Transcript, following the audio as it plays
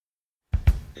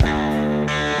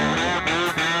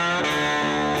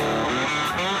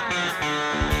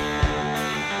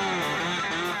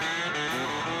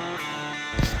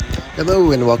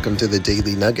Hello and welcome to the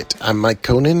Daily Nugget. I'm Mike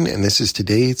Conan and this is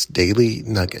today's Daily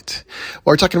Nugget.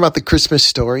 We're talking about the Christmas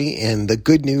story and the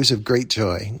good news of great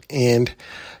joy. And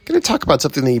I'm going to talk about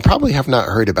something that you probably have not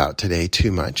heard about today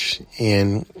too much,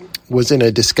 and was in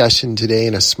a discussion today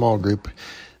in a small group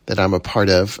that I'm a part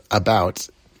of about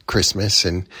Christmas.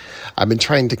 And I've been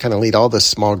trying to kind of lead all the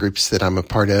small groups that I'm a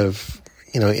part of,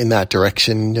 in that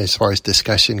direction as far as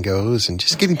discussion goes, and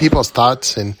just getting people's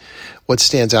thoughts and what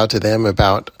stands out to them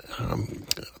about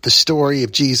the story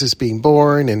of Jesus being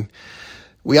born. And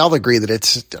we all agree that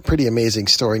it's a pretty amazing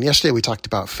story. And yesterday we talked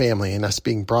about family and us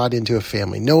being brought into a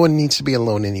family. No one needs to be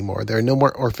alone anymore. There are no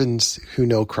more orphans who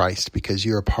know Christ because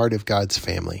you're a part of God's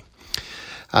family.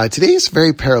 Today is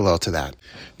very parallel to that.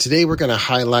 Today we're going to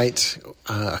highlight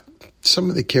some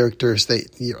of the characters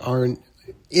that are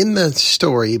in the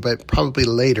story, but probably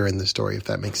later in the story, if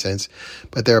that makes sense.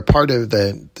 But they're a part of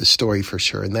the story for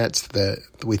sure. And that's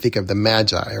we think of the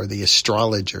Magi or the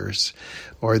astrologers,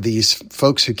 or these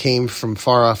folks who came from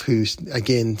far off who,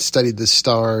 again, studied the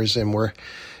stars and were,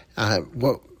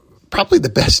 probably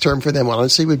the best term for them,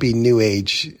 honestly, would be New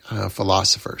Age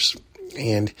philosophers.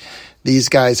 And these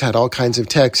guys had all kinds of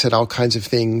texts, had all kinds of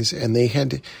things, and they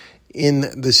had, in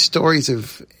the stories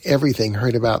of everything,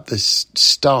 heard about this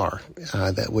star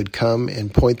that would come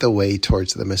and point the way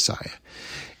towards the Messiah.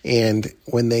 And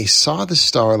when they saw the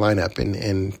star line up,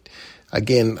 and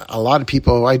again, a lot of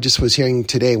people, I just was hearing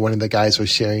today, one of the guys was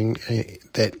sharing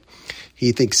that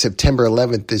he thinks September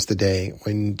 11th is the day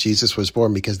when Jesus was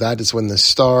born, because that is when the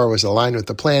star was aligned with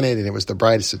the planet and it was the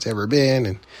brightest it's ever been.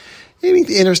 And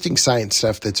interesting science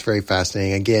stuff that's very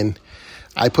fascinating. Again,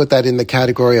 I put that in the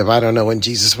category of, I don't know when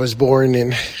Jesus was born,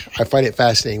 and I find it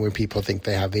fascinating when people think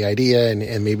they have the idea,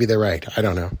 and maybe they're right. I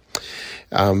don't know.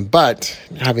 But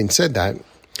having said that,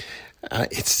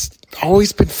 it's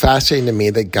always been fascinating to me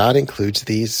that God includes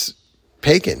these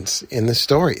pagans in the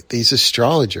story, these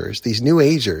astrologers, these New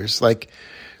Agers, like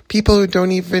people who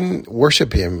don't even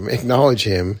worship him, acknowledge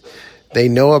him. They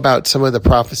know about some of the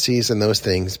prophecies and those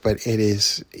things, but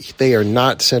they are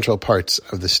not central parts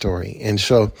of the story. And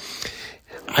so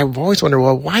I've always wondered,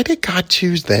 well, why did God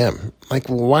choose them? Like,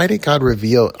 why did God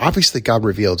reveal? Obviously, God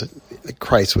revealed that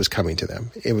Christ was coming to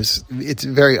them. It's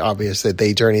very obvious that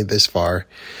they journeyed this far.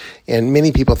 And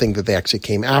many people think that they actually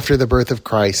came after the birth of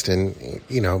Christ and,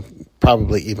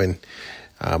 probably even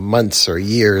months or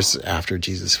years after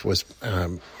Jesus was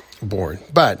born.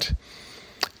 But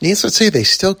needless to say, they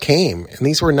still came. And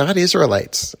these were not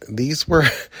Israelites. These were,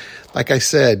 like I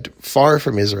said, far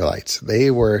from Israelites.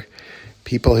 They were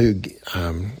people who,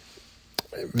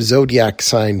 zodiac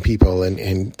sign people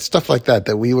and stuff like that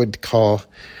we would call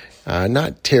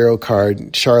not tarot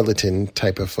card charlatan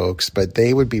type of folks, but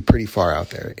they would be pretty far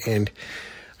out there. And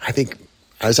I think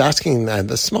I was asking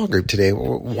the small group today,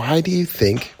 why do you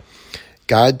think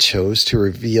God chose to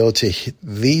reveal to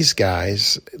these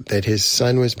guys that his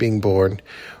son was being born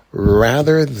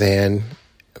rather than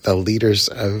the leaders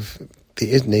of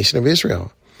the nation of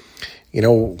Israel?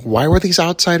 Why were these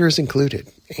outsiders included?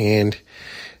 And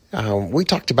we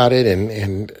talked about it,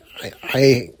 and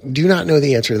I do not know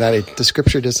the answer to that. The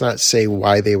scripture does not say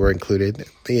why they were included.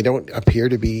 They don't appear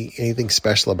to be anything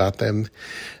special about them.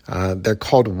 They're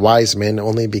called Wisemen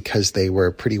only because they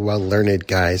were pretty well learned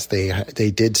guys.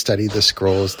 They did study the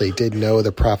scrolls. They did know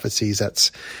the prophecies.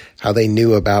 That's how they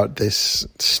knew about this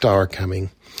star coming.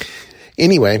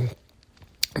 Anyway,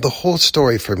 the whole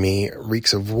story for me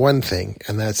reeks of one thing,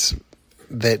 and that's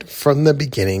that from the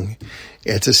beginning,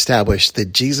 it's established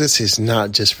that Jesus is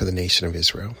not just for the nation of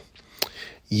Israel.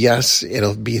 Yes,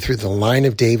 it'll be through the line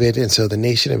of David, and so the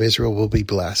nation of Israel will be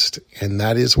blessed, and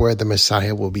that is where the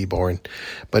Messiah will be born.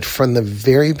 But from the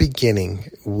very beginning,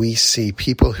 we see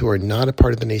people who are not a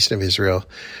part of the nation of Israel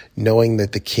knowing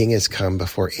that the king has come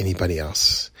before anybody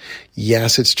else.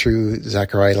 Yes, it's true,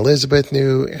 Zechariah and Elizabeth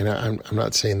knew, and I'm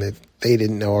not saying that they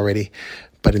didn't know already,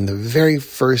 but in the very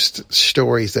first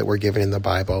stories that were given in the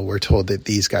Bible, we're told that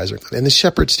these guys are, and the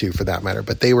shepherds too, for that matter,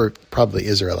 but they were probably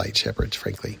Israelite shepherds,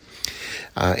 frankly.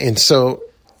 And so,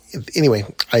 anyway,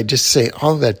 I just say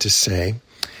all of that to say,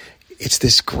 it's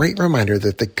this great reminder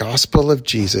that the gospel of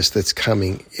Jesus that's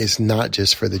coming is not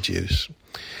just for the Jews.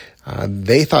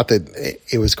 They thought that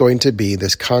it was going to be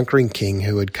this conquering king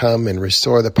who would come and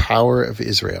restore the power of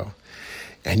Israel.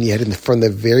 And yet, from the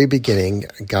very beginning,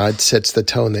 God sets the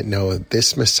tone that, no,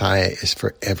 this Messiah is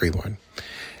for everyone.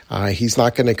 He's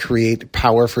not going to create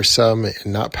power for some and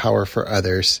not power for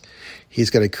others. He's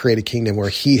going to create a kingdom where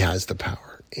he has the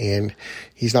power. And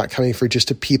he's not coming for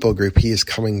just a people group. He is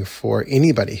coming for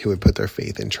anybody who would put their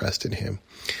faith and trust in him.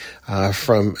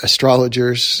 From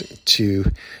astrologers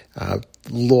to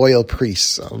loyal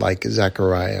priests like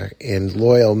Zechariah, and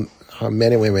loyal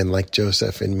men and women like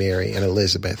Joseph and Mary and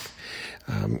Elizabeth.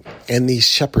 And these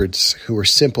shepherds who were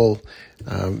simple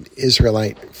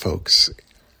Israelite folks,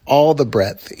 all the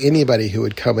breadth, anybody who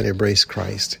would come and embrace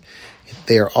Christ,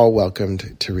 they are all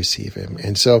welcomed to receive him.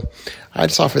 And so I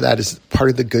just offer that as part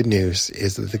of the good news,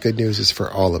 is that the good news is for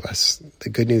all of us. The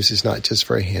good news is not just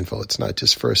for a handful. It's not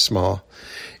just for a small.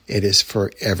 It is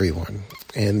for everyone.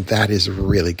 And that is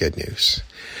really good news.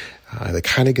 The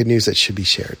kind of good news that should be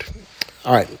shared.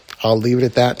 All right, I'll leave it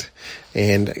at that.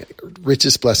 And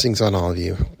richest blessings on all of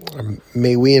you.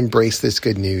 May we embrace this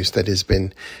good news that has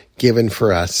been given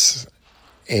for us.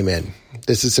 Amen.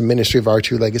 This is a ministry of Our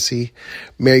True Legacy.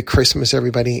 Merry Christmas,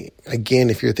 everybody. Again,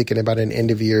 if you're thinking about an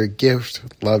end-of-year gift,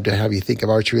 love to have you think of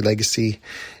Our True Legacy.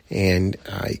 And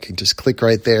you can just click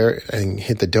right there and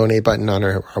hit the donate button on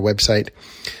our website.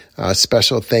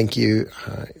 Special thank you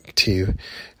to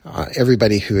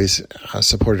everybody who has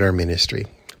supported our ministry.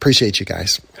 Appreciate you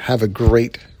guys. Have a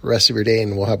great rest of your day,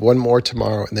 and we'll have one more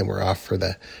tomorrow, and then we're off for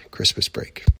the Christmas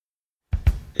break.